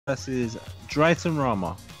versus Driton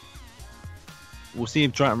Rama. We'll see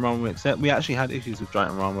if Driton Rama will accept. We actually had issues with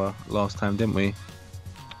Driton Rama last time, didn't we?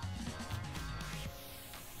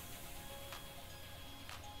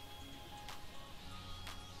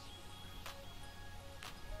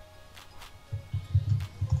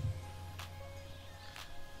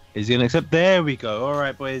 Is he gonna accept? There we go. All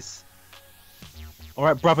right, boys. All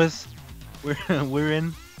right, brothers. We're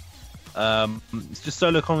in. It's just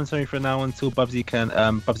solo commentary for now until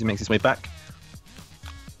Bubsy makes his way back.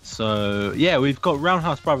 So yeah, we've got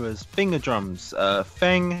Roundhouse Brothers, Finger Drums,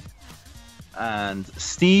 Feng, and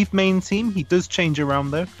Steve main team. He does change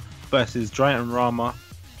around though. Versus Driton Rama,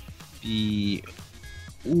 the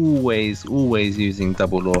always using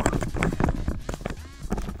double law.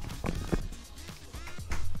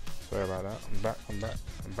 Sorry about that. I'm back.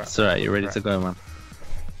 It's alright, you're ready to go, man.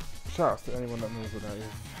 Shouts to anyone that knows what that is.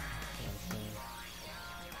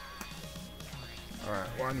 Alright,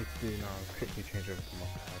 what I need to do now is quickly change over to my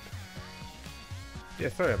pad. Yeah,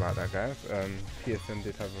 sorry about that, guys. PSN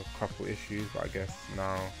did have a couple issues, but I guess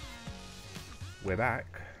now we're back.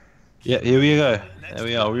 Yeah, here we go. There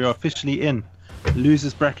we are. We are officially in.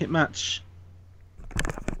 Losers bracket match.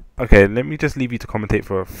 Okay, let me just leave you to commentate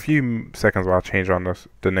for a few seconds while I change around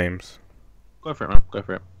the names. Go for it, man. Go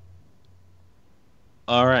for it.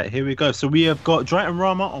 Alright, here we go. So we have got Driton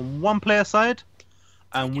Rama on one player side.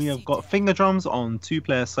 And we have got Finger Drums on two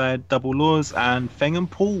player side, Double Laws, and Feng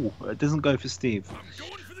and Paul. It doesn't go for Steve.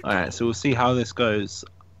 Alright, so we'll see how this goes.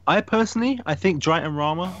 I think Driton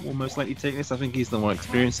Rama will most likely take this. I think he's the more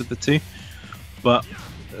experienced of the two. But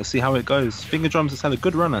let's see how it goes. Finger Drums has had a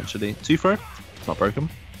good run actually. 2-throw, not broken.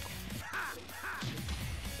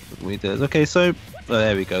 We did. Okay, so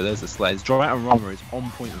there we go. There's the slides. Driton Rama is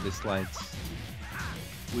on point with his slides.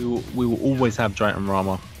 We will always have Driton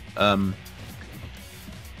Rama.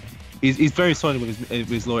 He's very solid with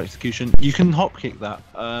his low execution. You can hop kick that.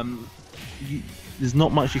 There's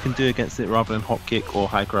not much you can do against it rather than hop kick or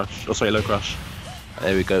high crush. Oh, sorry, low crush.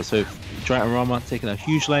 There we go. So Driton Rama taking a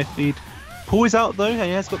huge life lead. Paul is out though. He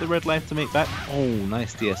has got the red life to make back. Oh,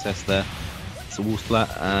 nice DSS there. It's a wall splat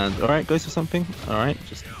and all right, goes for something. All right,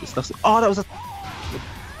 just stuffs it. Oh, that was a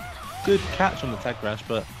good catch on the tag crash,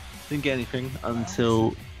 but didn't get anything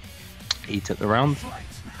until he took the round.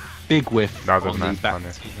 Big whiff. That was a nice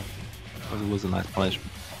punish. It was a nice punish.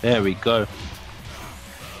 There we go.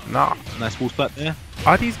 Nah. Nice wall splat there.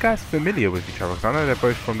 Are these guys familiar with each other? Because I know they're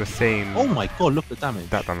both from the same... Oh my god, look at the damage.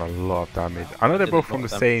 That done a lot of damage. I know they're both from the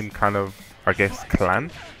same kind of, I guess, clan.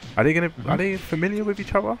 Are they Are they familiar with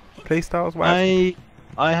each other? Playstyles wise?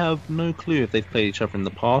 I have no clue if they've played each other in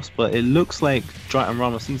the past, but it looks like Driton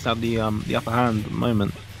Rama seems to have the upper hand at the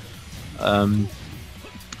moment. There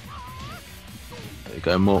we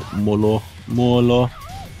go, more law.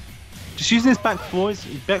 Just using his back four. His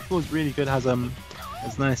back four is really good. Has a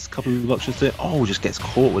nice couple of options to it. Oh, just gets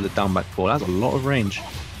caught with a down back four. That's a lot of range.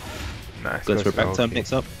 Nice. Goes for a back turn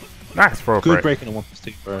mix up. Nice for a good break in a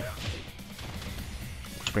 1+2 throw.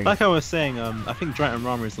 Spring. Like I was saying, I think Driton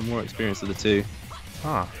Rama is the more experienced of the two.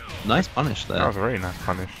 Ah, nice punish there. That was a very nice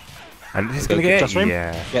punish. And he's gonna get just frame.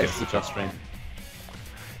 Yeah, gets the just frame.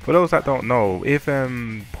 For those that don't know, if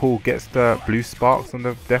Paul gets the blue sparks on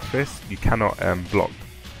the death list, you cannot block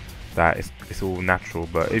that. It's all natural.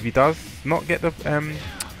 But if he does not get the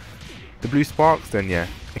blue sparks, then yeah.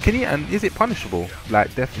 Can he? And is it punishable?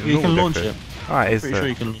 Like definitely. You can launch it. Alright, pretty sure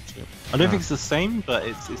you can launch it. I don't think it's the same, but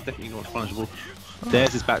it's definitely not punishable.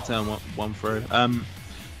 There's his back turn one throw.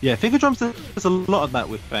 Yeah, Finger Drums does a lot of that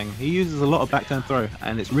with Feng. He uses a lot of back turn throw,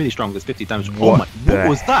 and it's really strong. There's 50 damage. What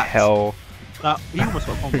was that? Hell. He almost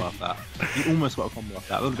got a combo off that.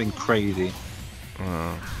 That would have been crazy.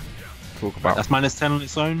 Talk about. That's -10 on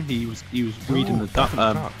its own. He was reading the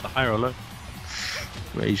higher or low.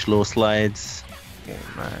 Rage law slides. Oh,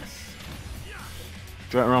 nice.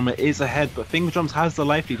 Driton Rama is ahead, but Finger Drums has the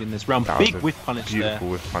life lead in this round. Big whiff punish there. Beautiful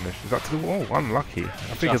whiff punish. Is that to the wall? Unlucky.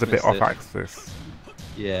 I think it's a bit off axis.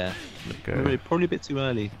 Yeah. Probably a bit too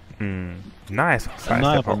early. Nice.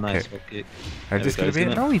 Nice hop kick. And just gonna be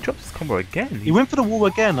no, he dropped his combo again. He went for the wall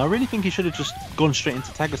again. I really think he should have just gone straight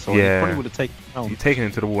into Tagasaur. Yeah. He probably would have taken it down. You've taken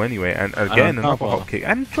him to the wall anyway, and again another hop kick,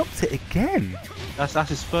 and dropped it again. That's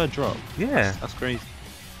his third drop. Yeah. That's crazy.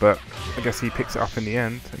 But I guess he picks it up in the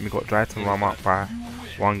end, and we got Driton Rama up by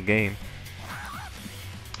one game.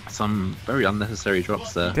 Some very unnecessary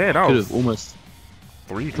drops there. Yeah, that could was have almost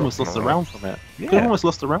lost the round from it. Yeah. Could have almost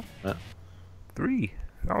lost the round from it. 3.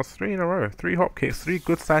 That was 3 in a row. 3 hop kicks, 3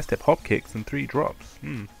 good sidestep hop kicks, and 3 drops.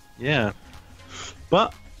 Yeah.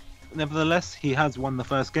 But nevertheless, he has won the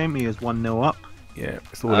first game. He is 1-0 up. Yeah,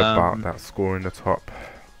 it's all about that score in the top.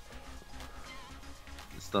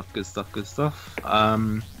 stuff, good stuff, good stuff.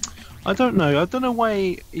 I don't know. I don't know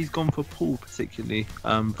why he's gone for Paul particularly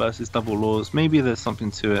versus double laws. Maybe there's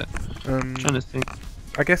something to it. I'm trying to think.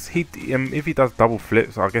 I guess he if he does double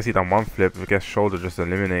flips, I guess he done one flip. I guess shoulder just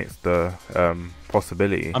eliminates the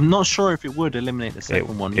possibility. I'm not sure if it would eliminate the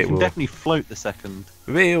second one. You can definitely float the second.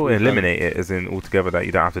 It will eliminate it, as in altogether that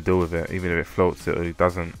you don't have to deal with it. Even if it floats it or it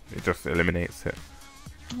doesn't, it just eliminates it.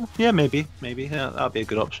 Yeah, maybe. Yeah, that'll be a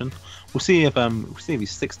good option. We'll see if he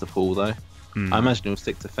sticks to Paul though. I imagine he'll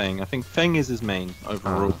stick to Feng. I think Feng is his main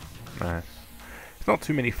overall. Nice. There's not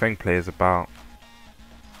too many Feng players about.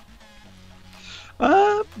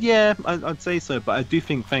 Yeah, I'd say so, but I do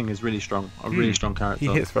think Feng is really strong. A really strong character.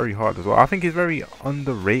 He hits very hard as well. I think he's very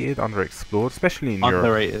underrated, underexplored, especially in Europe.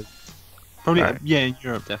 Underrated. Probably, yeah, in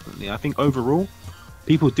Europe definitely. I think overall,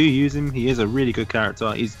 people do use him. He is a really good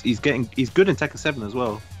character. He's good in Tekken 7 as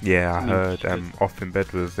well. Yeah, I heard Off in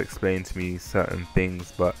Bed was explaining to me certain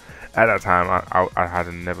things, but at that time I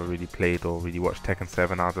hadn't never really played or really watched Tekken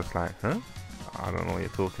 7. I was just like, huh? I don't know what you're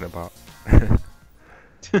talking about.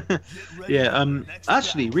 Yeah,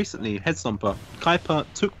 actually recently Head Stomper Kuiper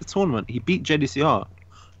took the tournament. He beat JDCR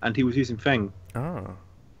and he was using Feng. Oh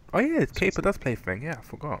yeah, Kuiper does play Feng. Yeah, I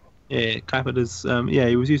forgot. Yeah, Kuiper does. Yeah,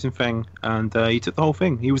 he was using Feng and he took the whole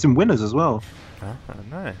thing. He was in winners as well. Ah,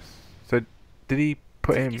 nice. So did he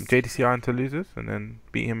put him JDCR into losers and then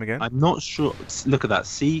beat him again? I'm not sure. Look at that,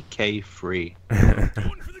 CK3.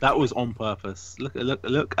 That was on purpose. Look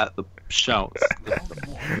at the shouts,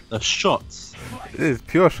 the shots. It is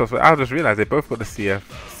pure shots. But I just realised they both got the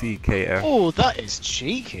CKF. Oh, that is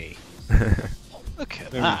cheeky. Look at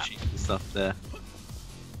Very that. cheeky stuff there.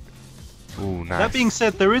 Ooh, nice. That being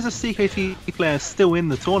said, there is a CKT player still in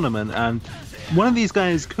the tournament, and one of these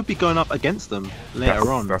guys could be going up against them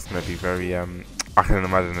later on. That's going to be very. I can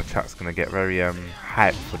imagine the chat's going to get very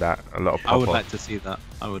hyped for that. A lot of pop-up. I would like to see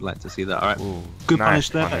that. All right. Ooh, Good nice punish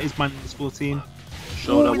there. punish. That is minus 14.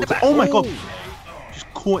 Shoulder. Oh my god!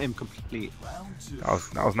 Just caught him complete.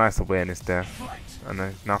 That was nice awareness there.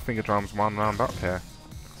 And now Finger Drum's 1 round up here.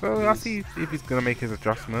 So I'll see if he's going to make his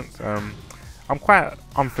adjustments. I'm quite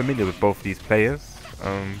unfamiliar with both these players.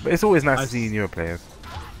 But it's always nice to see newer players.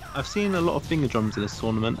 I've seen a lot of finger drums in this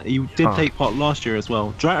tournament. You did take part last year as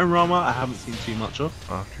well. Driton Rama, I haven't seen too much of.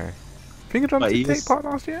 Okay. Finger Drums did take part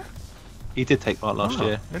last year? He did take part last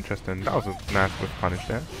year. Interesting. That was a nice whiff punish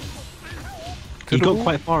there. He got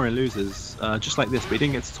quite far in losers, just like this, but he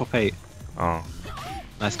didn't get to top 8. Oh.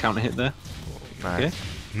 Nice counter hit there. Nice. Okay.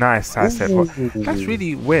 Nice side step. That's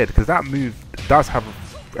really weird because that move does have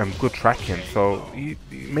good tracking, so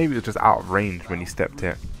maybe it was just out of range when he stepped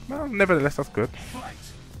it. Well, nevertheless, that's good.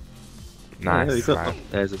 Nice. Yeah,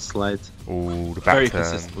 there's a slide. Ooh, the back Very turn.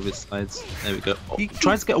 consistent with his slides. There we go. He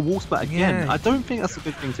tries to get a wall splat again. Yeah. I don't think that's a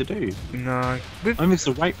good thing to do. No. I think it's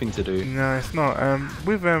the right thing to do. No, it's not.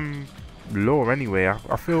 With Law anyway,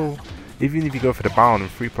 I feel even if you go for the bound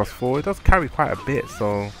and 3+4, it does carry quite a bit,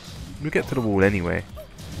 so we get to the wall anyway.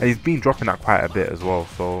 And he's been dropping that quite a bit as well,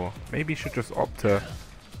 so maybe he should just opt to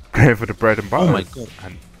go for the bread and butter. Oh my god,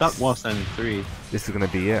 and that was standing 3. This is gonna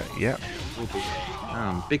be it. Yep.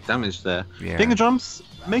 Big damage there. Yeah. Finger drums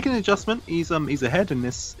making an adjustment. He's ahead in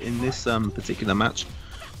this particular match.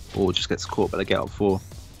 Or just gets caught by the get up 4.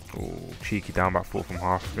 Ooh, cheeky down back 4 from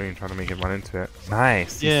half screen, trying to make him run into it.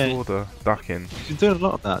 Nice. Yeah. He saw the ducking. He's doing a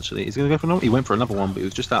lot of that actually. He's gonna go for another. He went for another one, but he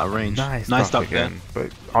was just out of range. Nice duck again,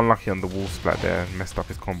 but unlucky on the wall splat there. Messed up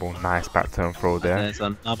his combo. Nice back turn throw there. There's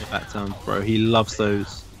another back turn throw. He loves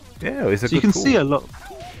those. Yeah, it's a so good you can tool. see a lot.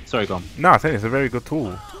 Sorry, go on. No, I'm saying it's a very good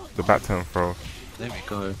tool. The back turn throw. There we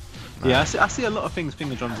go. Nice. Yeah, I see a lot of things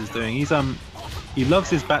Finger Drums is doing. He loves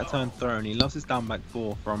his back turn throw and he loves his down back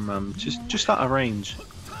 4 from just out of range.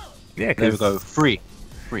 Yeah, there we go. Free.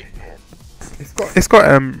 It's got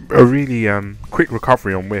a really quick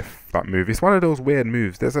recovery on whiff, that move. It's one of those weird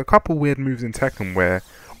moves. There's a couple weird moves in Tekken where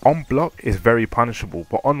on block is very punishable,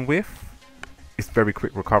 but on whiff it's very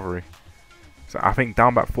quick recovery. So I think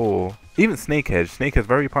down back 4, even Snake Edge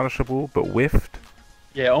very punishable, but whiffed.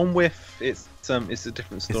 Yeah, on whiff it's a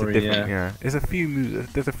different story. There's a few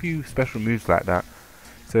moves. There's a few special moves like that.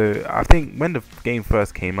 So I think when the game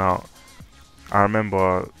first came out, I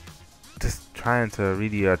remember just trying to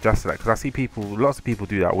really adjust to that, because I see lots of people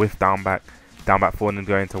do that with down back 4 and then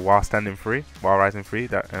go into while rising 3.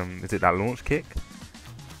 That is it that launch kick?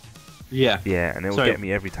 Yeah. Yeah, and it will get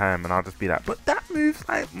me every time, and I'll just be like, but that move's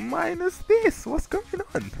like minus this. What's going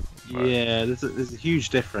on? But, yeah, there's a huge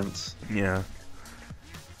difference. Yeah.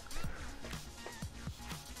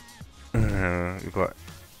 We've got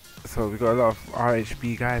a lot of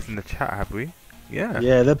RHB guys in the chat, have we? Yeah.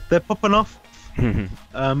 Yeah, they're popping off.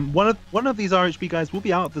 One of these RHB guys will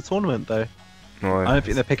be out of the tournament though. Well, I don't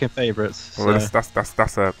think they're picking favourites. well, So. that's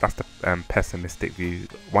the pessimistic view.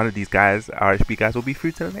 One of these guys, RHB guys, will be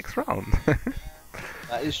through to the next round.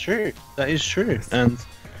 That is true. That is true. And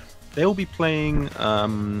they will be playing.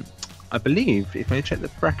 I believe if I check the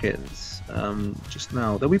brackets just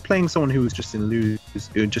now, they'll be playing someone who was just in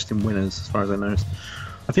just in winners, as far as I know.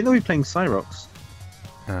 I think they'll be playing Cyrox.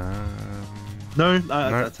 No,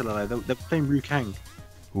 that's a lie. They're playing Rukang.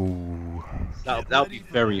 Ooh. That'll be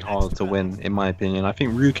very hard to win, in my opinion. I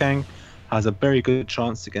think Rukang has a very good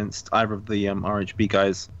chance against either of the RHB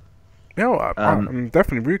guys. Yeah,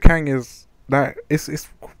 definitely Rukang is that. It's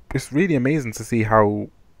really amazing to see how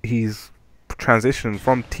he's transitioned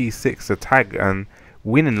from T6 to tag and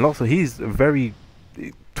winning lots of. He's a very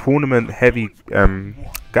tournament heavy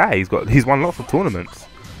guy. He's won lots of tournaments.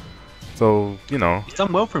 So he's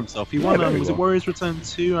done well for himself. He won. Was it Warriors Return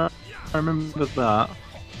 2? I remember that.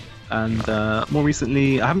 And more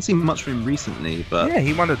recently, I haven't seen much from him recently, but yeah,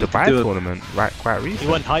 he won a Dubai tournament quite recently. He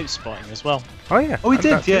won hype spotting as well. Oh yeah. Oh, he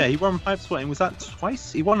did. Yeah, he won hype spotting. Was that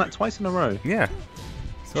twice? He won that twice in a row. Yeah.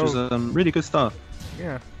 So, which was really good stuff.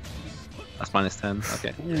 Yeah. That's -10.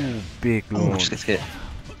 Okay. Ooh, big launch. Just gets hit.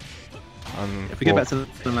 If we get back to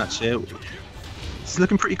the match here, this is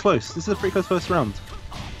looking pretty close. This is a pretty close first round.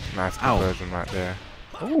 Nice conversion right there.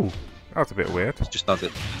 Ooh. That was a bit weird. Just does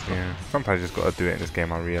it. Yeah, sometimes you just gotta do it in this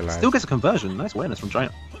game, I realise. Still gets a conversion. Nice awareness from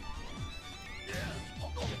Driton.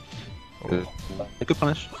 Oh. A good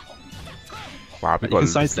punish. Wow, we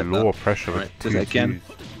got lower pressure with does it again.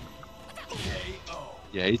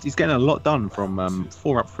 Yeah, he's getting a lot done from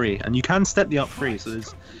 4 up 3, and you can step the up 3, so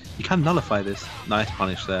you can nullify this. Nice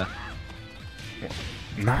punish there.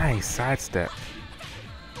 Nice sidestep.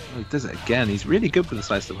 Oh, he does it again. He's really good with the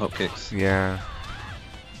sidestep hop kicks. Yeah.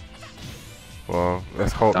 Well,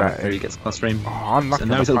 let's hope that he gets plus frame. Oh, unlucky.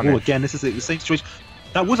 And now he's at the wall again. This is the same situation.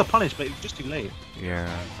 That was a punish, but it was just too late. Yeah,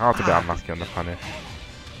 I was a bit unlucky on the punish.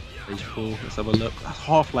 Rage pull. Let's have a look. That's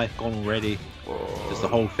Half-Life gone already. Whoa. Just the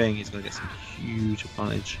whole thing. He's gonna get some huge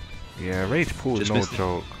advantage. Yeah, rage pull is no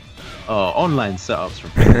joke. Oh, online setups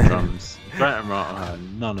from Finger Drums.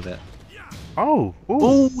 None of it. Oh,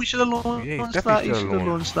 we should have launched that. He should have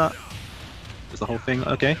launched that. That's the whole thing.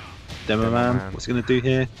 Okay. Demo man. What's he gonna do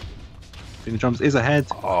here? Finger Drums is ahead.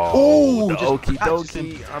 Oh, the okie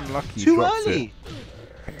dokie. Unlucky. Too early.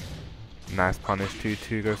 Nice punish.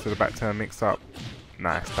 2-2 goes to the back turn mix up.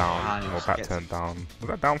 Nice down. Or back turn down. Was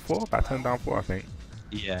that down 4? Back turn down 4, I think.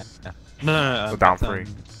 Yeah. No. Down 3.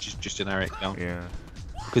 Just generic down. Yeah.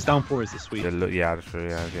 Because down 4 is the sweep. Yeah, that's true.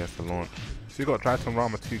 Yeah, it's the launch. So we got Driton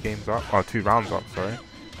Rama 2 games up. Oh, 2 rounds up, sorry.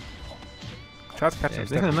 Try to catch him.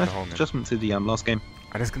 They had a nice adjustment to the last game.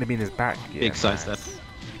 And it's going to be in his back. Yeah, big side step.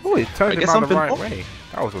 Oh, he turned it around the right way.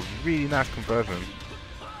 That was a really nice conversion.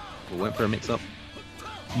 We went for a mix-up.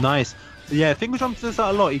 Nice. Yeah, Finger Drums does that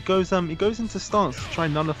a lot. He goes into stance to try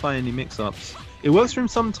and nullify any mix-ups. It works for him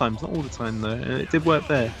sometimes, not all the time though. And it did work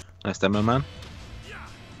there. Nice demo, man.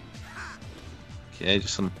 Okay,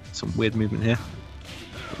 just some weird movement here.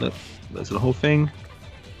 Look, there's the whole thing.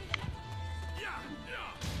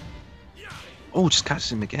 Oh, just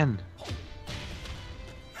catches him again.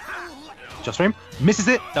 Just frame. Misses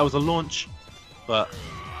it. That was a launch. But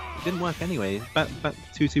it didn't work anyway. Back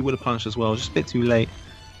 2-2 would have punished as well. Just a bit too late.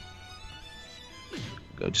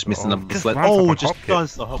 Just missing the sled. Oh, just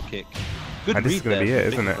does the hop kick. Good read there. This is going to be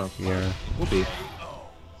it, isn't it? Yeah. It will be.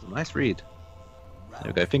 It's a nice read. There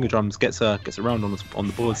we go. Finger Drums gets around on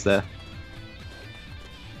the boards there.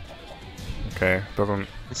 Okay, doesn't.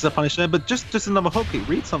 It's a punish there, but just another hop kick.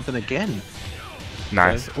 Read something again.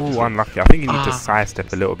 Nice. Okay. Oh, unlucky. I think you need to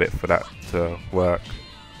sidestep a little bit for that to work.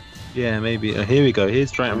 Yeah, maybe. Here we go.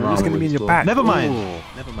 Here's Driton Rama. He's going to be in your back. Never mind.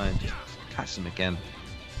 Never mind. Just catch him again.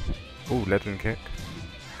 Oh, legend kick.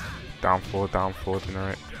 Down 4,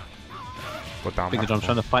 generic. Or down Finger Drum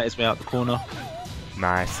trying to fight his way out the corner.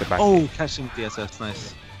 Nice. Oh, catch him with DSS.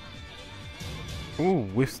 Nice. Oh,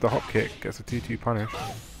 whiffs the hop kick. Gets a 2-2 punish.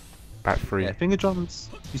 Back 3. Yeah, Finger Drums.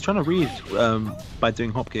 He's trying to read by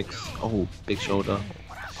doing hop kicks. Oh, big shoulder.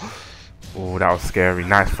 Oh, that was scary.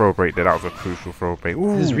 Nice throw break there. That was a crucial throw break.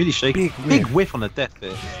 Ooh, this is really shaky. Big whiff on the death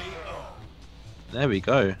fist. There we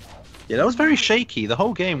go. Yeah, that was very shaky. The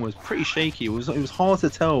whole game was pretty shaky. It was hard to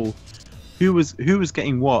tell who was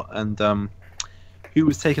getting what and who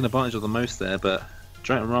was taking advantage of the most there. But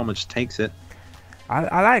Driton Rama just takes it.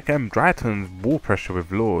 I like Driton's wall pressure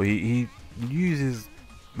with Law. He uses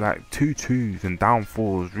like 2-2s and down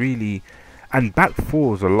 4s really, and back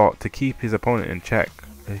 4s a lot to keep his opponent in check.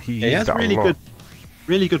 He has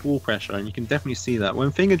really good wall pressure, and you can definitely see that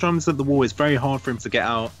when Finger Drums at the wall, it's very hard for him to get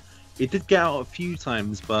out. It did get out a few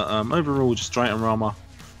times, but overall, just Driton Rama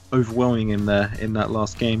overwhelming him there in that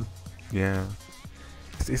last game. Yeah.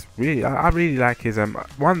 It's really, I really like his one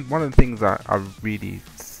of the things that I really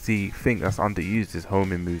think that's underused is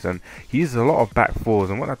homing moves, and he uses a lot of back fours,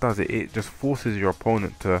 and what that does, it just forces your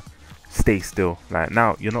opponent to stay still. Like,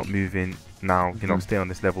 now you're not moving, now you're not staying on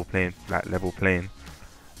this level playing. Yeah,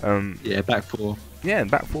 back four. Yeah, and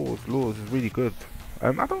back four with Laws is really good.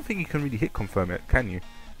 I don't think you can really hit confirm it, can you?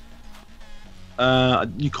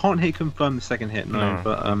 You can't hit confirm the second hit, no,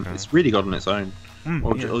 but okay. it's really good on its own.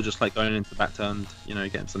 Or Yeah. just like going into back turned, you know,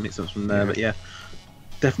 getting some mix-ups from there. But yeah,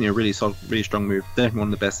 definitely a really solid, really strong move. Definitely one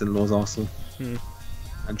of the best in Law's arsenal.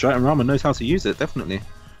 And Driton Rama knows how to use it. Definitely,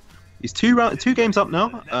 he's two games up now.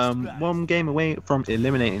 One game away from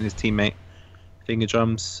eliminating his teammate. Finger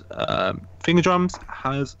Drums. Finger Drums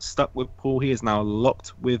has stuck with Paul. He is now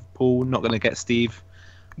locked with Paul. Not going to get Steve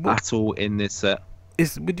at all in this set.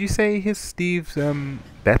 Would you say his Steve's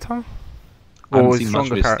better? I haven't Or seen his much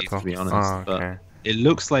stronger of his character? Steve, to be honest. Oh, okay. But it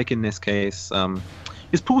looks like in this case,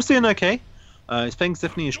 his Paul's doing okay. His Feng's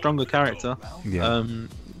definitely a stronger character. Yeah.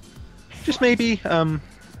 Just maybe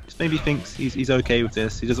thinks he's okay with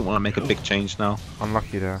this. He doesn't want to make a big change now.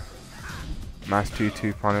 Unlucky there. Nice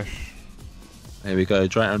 2-2 punish. There we go.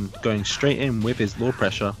 Driton going straight in with his law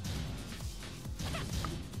pressure.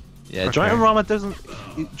 Yeah, Okay. Driton Rama doesn't.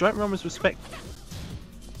 Driton Rama's respect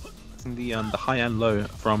the high and low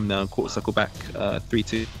from the quarter circle back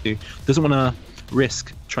 3-2. Doesn't want to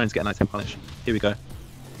risk trying to get a nice 10 punish. Here we go.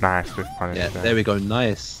 Nice with punish. Yeah, there we go.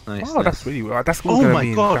 Nice. Oh, nice. that's really well. That's all Oh gonna my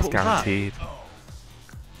mean. God, That's what was that? guaranteed.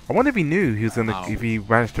 I wonder if he knew he was gonna, Wow. if he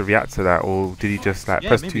managed to react to that, or did he just like Yeah,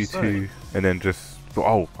 press maybe 2-2 and then just thought,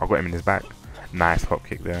 oh, I got him in his back. Nice hop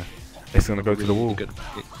kick there. It's gonna go to the wall. Good.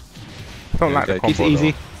 I don't like There the we go. Keeps combo it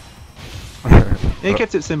easy. though. Yeah, he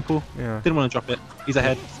kept it simple. Yeah. Didn't want to drop it. He's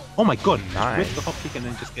ahead. Oh my god. Nice. Whips the hop kick and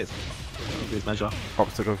then just gets into his measure.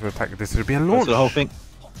 Hops to go for attack. This would be a Goes launch. for the whole thing.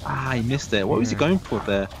 Ah, he missed it. What was he Yeah. going for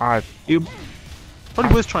there? I He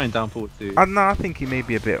probably was trying down forward too. don't know. I think he may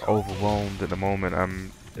be a bit overwhelmed at the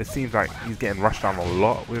moment. It seems like he's getting rushed down a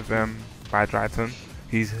lot with by Driton.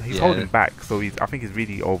 He's Yeah. holding back, so I think he's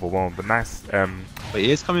really overwhelmed. But nice, But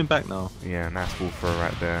he is coming back now. yeah, nice wall throw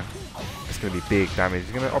right there. It's gonna be big damage.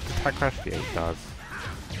 He's gonna opt to tag crash. Yeah, he does.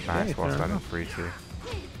 Nice Yeah, one, fair sliding enough. 3-2.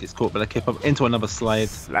 Gets caught by the kip up into another slide.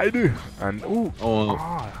 Slider and ooh, Oh,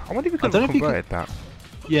 I wonder if he could don't have know if he converted that.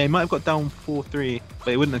 yeah, he might have got down 4-3,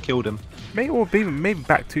 but it wouldn't have killed him. Maybe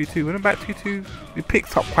back 2-2. When back 2-2, it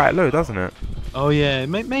picks up quite low, doesn't it? Oh yeah,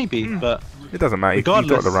 maybe, but It doesn't matter. He got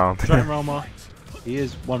regardless, the round. Driton Rama, he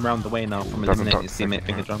is one round away now from Doesn't eliminating got his the teammate second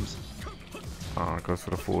Finger hit. Drums. Oh, it goes for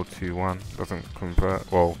the 4-2-1. Doesn't convert.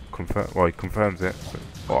 Well, he confirms it.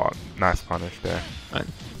 Oh, nice punish there. Right.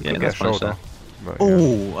 Yeah, Could that's get a punish shoulder. there. But,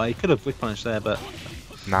 yeah. Oh, he could have whip punished there, but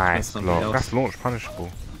Nice something block. else. That's launch punishable.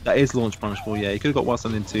 that is launch punishable. Yeah, he could have got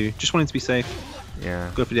 1 in 2. Just wanted to be safe. Yeah.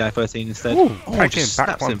 Go for the I-13 instead. Ooh, Oh, back in, just back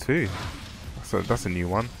snaps one him. too. That's a new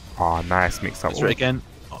one. Oh, nice mix up. That's right again.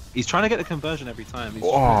 Oh, he's trying to get the conversion every time. He's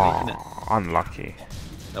just Oh, making it. unlucky.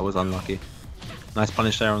 That was unlucky. Nice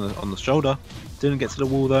punish there on the shoulder. Didn't get to the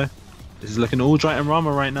wall though. This is looking all Driton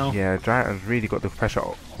Rama right now. Yeah, Driton's really got the pressure.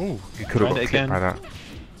 Oh, he could have Tried got it clipped again. by that.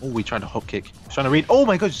 Oh, we tried a hop kick. He's trying to read. Oh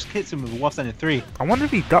my god, just hits him with a 1 in 3. I wonder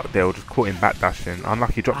if he ducked there or just caught him backdashing.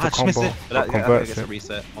 Unlucky, dropped the Just missed combo, it. But but that converts gets a it.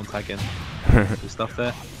 reset on tagging. Good stuff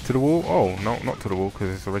there. To the wall? Oh, no, not to the wall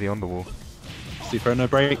because it's already on the wall. Super no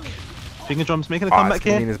break. Finger Drums making a Ah, comeback it's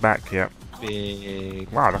here. in his back, yeah. Big.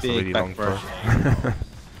 Wow, that's a big really back long throw. throw.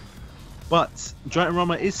 But Driton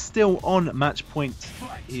Rama is still on match point.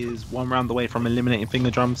 He is 1 round away from eliminating Finger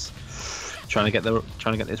Drums. Trying to get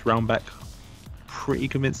this round back pretty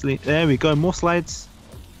convincingly. There we go. More slides.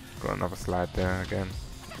 Got another slide there again.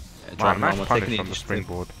 Yeah, Wow, Driton nice Rama punish taking the on the initiative.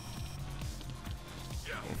 springboard.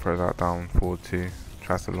 Throw that down forward 2.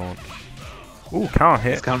 Tries to launch. Ooh, counter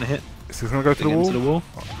It's hit. counter hit. Is this gonna go to the Getting wall? into the wall.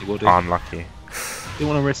 He will do. Unlucky. Didn't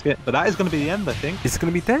want to risk it, but that is going to be the end, I think. Is it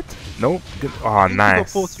gonna be dead? Nope. Oh, I think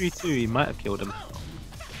nice. He got 4-3-2. He might have killed him.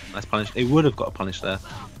 Nice punish. He would have got a punish there.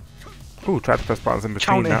 Ooh, tried to press buttons in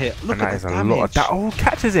between Counter that. hit. Look And at that is the a lot of damage. that. Oh,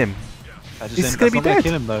 catches him. That Is just this gonna be that's not dead?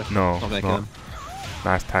 kill him though. No, Not gonna it's kill not. him.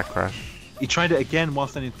 Nice tag crash. He tried it again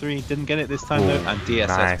whilst in 3. Didn't get it this time Ooh, though. And DSS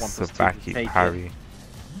nice 1+2 to Sabaki take parry. it.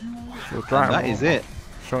 So And Driton that is it.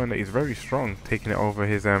 showing that he's very strong, taking it over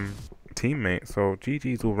his teammate. So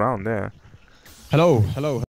GG's all round there. Hello.